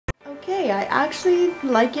Okay, I actually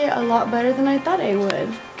like it a lot better than I thought I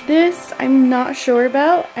would. This, I'm not sure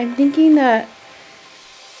about. I'm thinking that...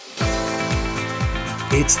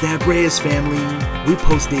 It's that Reyes family. We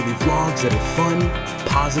post daily vlogs that are fun,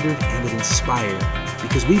 positive, and that inspire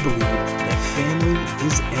because we believe that family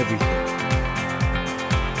is everything.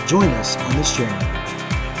 Join us on this journey.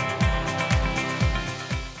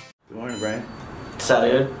 Good morning, Brian. What's that,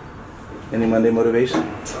 dude? Any Monday motivation?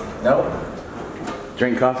 Nope.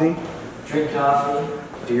 Drink coffee? Drink coffee,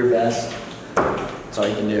 do your best. That's all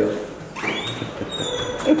you can do.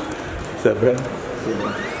 What's up, Brad?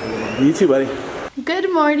 You too, buddy. Good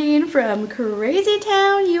morning from Crazy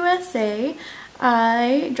Town, USA.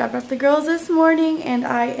 I dropped off the girls this morning and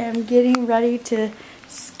I am getting ready to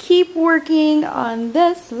keep working on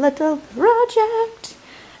this little project.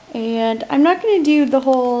 And I'm not going to do the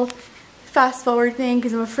whole fast forward thing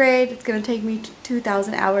because I'm afraid it's going to take me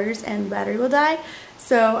 2,000 hours and the battery will die.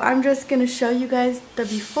 So I'm just going to show you guys the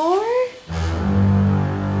before.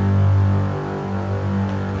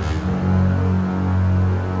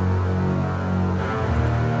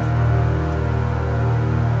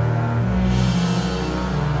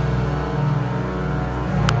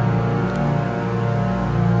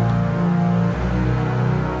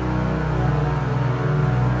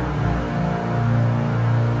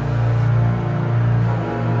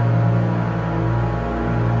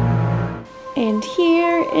 And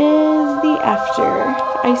here is the after.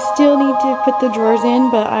 I still need to put the drawers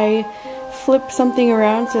in, but I flipped something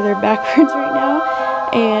around so they're backwards right now.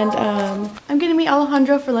 And I'm gonna meet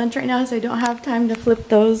Alejandro for lunch right now, so I don't have time to flip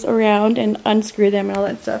those around and unscrew them and all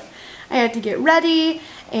that stuff. I had to get ready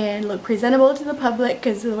and look presentable to the public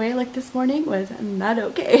because the way I looked this morning was not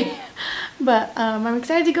okay. But I'm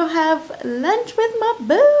excited to go have lunch with my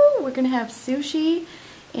boo. We're gonna have sushi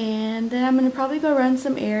and then I'm gonna probably go run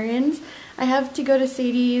some errands. I have to go to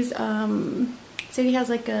Sadie's, Sadie has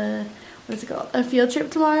like a, what's it called, a field trip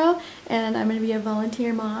tomorrow, and I'm going to be a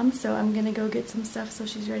volunteer mom, so I'm going to go get some stuff so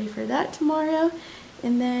she's ready for that tomorrow,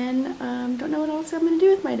 and then don't know what else I'm going to do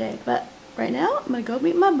with my day, but right now I'm going to go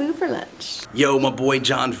meet my boo for lunch. Yo, my boy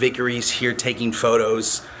John Vickery's here taking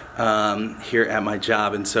photos here at my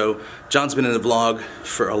job, and so John's been in the vlog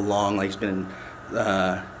for a long, like he's been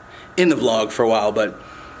in the vlog for a while, but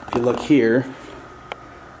if you look here,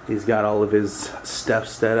 he's got all of his stuff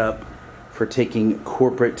set up for taking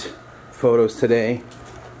corporate photos today.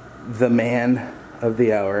 The man of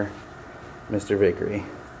the hour, Mr. Vickery.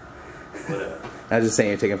 I was just saying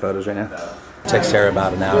you're taking photos right now. Texted Sarah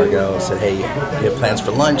about an hour ago, said, hey, you have plans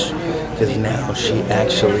for lunch? Because now she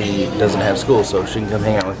actually doesn't have school, so she can come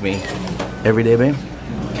hang out with me every day, babe?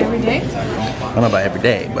 Every day? I don't know about every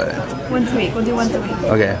day, but... Once a week. We'll do once a week.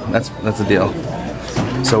 Okay, that's the deal.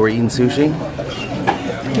 So we're eating sushi.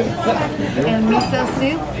 And miso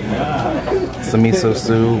soup. Some miso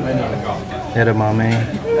soup, edamame,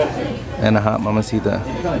 and a hot mamacita.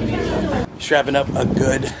 Strapping up a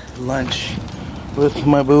good lunch with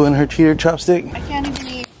my boo and her cheater chopstick. I can't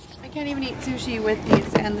even eat sushi with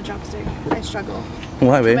these and the chopstick. I struggle.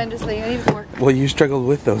 Why, babe? Tremendously. I need a fork. Well, you struggled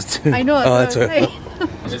with those too. I know. That's what I was saying.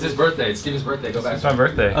 It's his birthday. It's Steven's birthday. Go back. It's my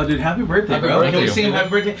birthday. Oh, dude, happy birthday, Happy bro. birthday. Can we sing him happy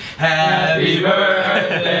birthday? Happy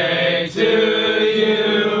birthday to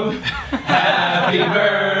you. Happy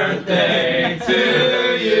birthday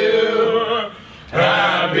to you.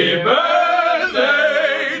 Happy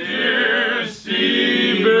birthday, dear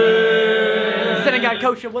Steven. Senegal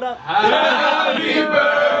kosher, what up? Happy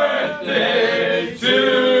birthday to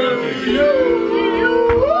you.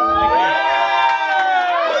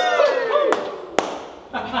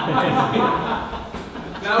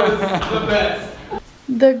 That was the best.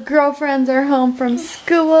 The girlfriends are home from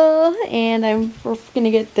school, and we're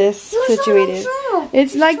gonna get this situated.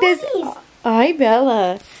 It's like this. Hi,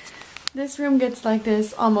 Bella. This room gets like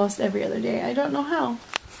this almost every other day. I don't know how.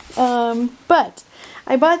 But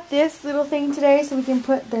I bought this little thing today so we can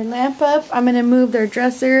put their lamp up. I'm gonna move their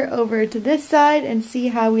dresser over to this side and see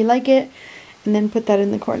how we like it, and then put that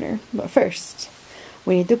in the corner. But first,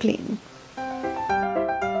 we need to clean.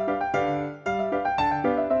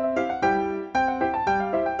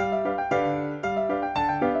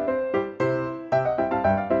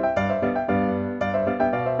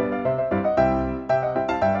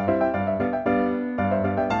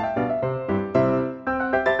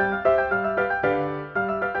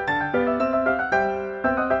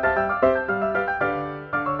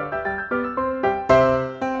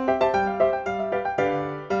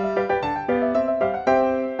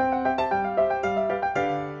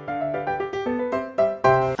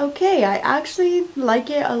 Okay, I actually like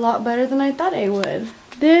it a lot better than I thought I would.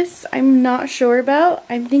 This, I'm not sure about.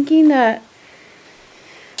 I'm thinking that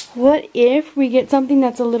what if we get something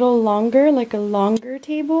that's a little longer, like a longer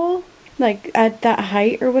table, like at that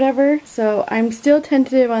height or whatever. So I'm still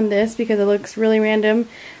tentative on this because it looks really random.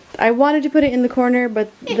 I wanted to put it in the corner,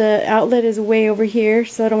 but the outlet is way over here,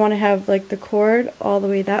 so I don't want to have like the cord all the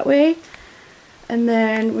way that way. And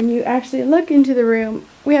then when you actually look into the room,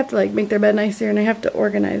 we have to like make their bed nicer, and I have to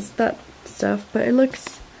organize that stuff, but it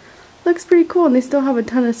looks pretty cool, and they still have a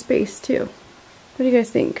ton of space too. What do you guys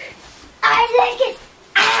think? I like it.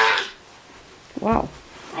 Ah! Wow.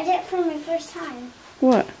 I did it for my first time.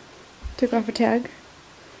 What? Took off a tag?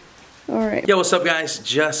 Alright. Yo, what's up guys?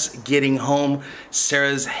 Just getting home.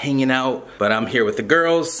 Sarah's hanging out, but I'm here with the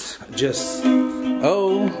girls. Just,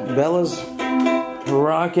 oh, Bella's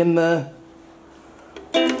rocking the...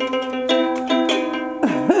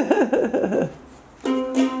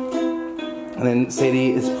 And then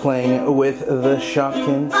Sadie is playing with the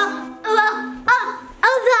Shopkins.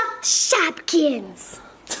 The Shopkins.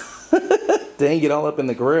 Dang, get all up in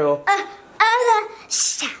the grill. The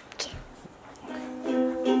Shopkins.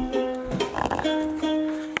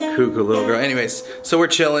 Cuckoo little girl. Anyways, so we're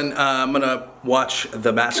chilling. I'm gonna watch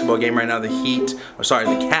the basketball game right now. The Heat, or sorry,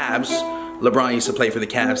 the Cavs. LeBron used to play for the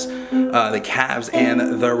Cavs. The Cavs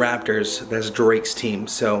and the Raptors. That's Drake's team.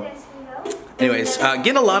 So, anyways,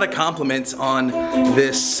 getting a lot of compliments on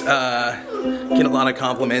this. Getting a lot of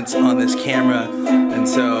compliments on this camera, and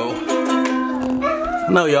so.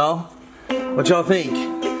 No, y'all. What y'all think?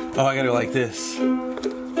 Oh, I gotta go like this.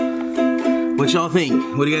 What y'all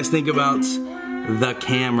think? What do you guys think about the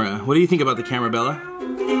camera? What do you think about the camera, Bella?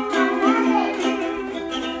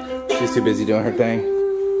 She's too busy doing her thing.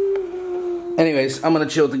 Anyways, I'm gonna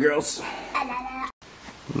chill with the girls.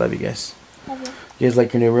 Love you guys. Love you. You guys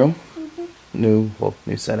like your new room? New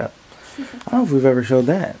setup. I don't know if we've ever showed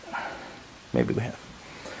that. Maybe we have.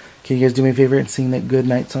 Can you guys do me a favor and sing that good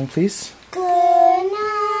night song, please? Good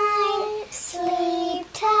night, sleep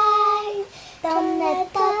tight. Don't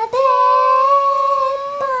let the bed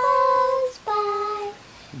buzz by.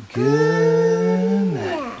 Good night.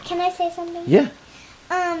 Yeah. Can I say something? Yeah.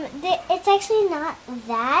 It's actually not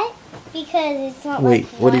that because it's not. Wait,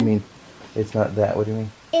 like what do you one. mean? It's not that. What do you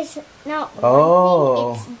mean? It's not. Oh.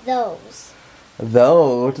 One thing, it's those.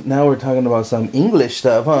 Though, now we're talking about some English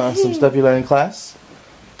stuff, huh? Some stuff you learned in class?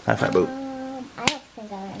 High five, boo. I don't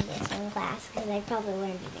think I learned this in class because I probably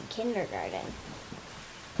learned it in kindergarten.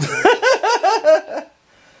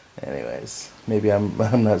 Anyways, maybe I'm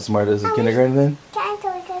not smart as a kindergarten then? Can I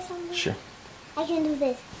tell you guys something? Sure. I can do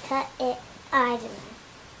this. Cut it. I don't know.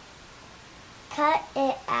 Cut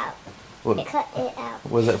it out. What, Cut it out.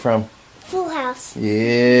 where's that from? Full House.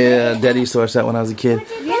 Yeah, Daddy used to watch that when I was a kid.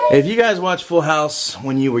 If you guys watched Full House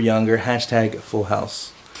when you were younger, hashtag Full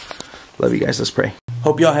House. Love you guys. Let's pray.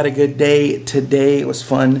 Hope y'all had a good day today. It was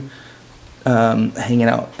fun hanging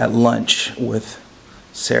out at lunch with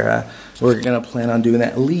Sarah. We're going to plan on doing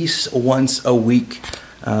that at least once a week.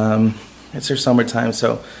 It's her summertime,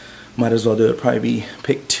 so might as well do it. Probably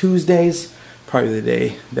pick Tuesdays, probably the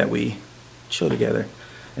day that we chill together.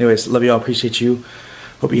 Anyways, love y'all. Appreciate you.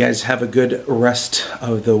 Hope you guys have a good rest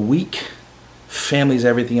of the week. Family's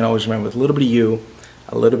everything, and always remember, with a little bit of you,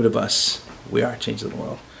 a little bit of us, we are changing the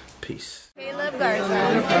world. Peace. Caleb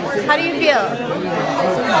Garza, how do you feel?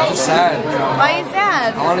 I'm sad. Why are you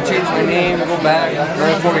sad? I want to change my name, go back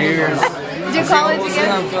 3 or 4 years. Do college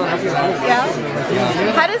again? I'm feeling after that.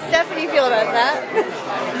 Yeah? How does Stephanie feel about that?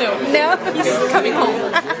 No. No? He's coming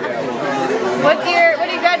home. What are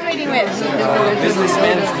you graduating with? Business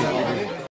management.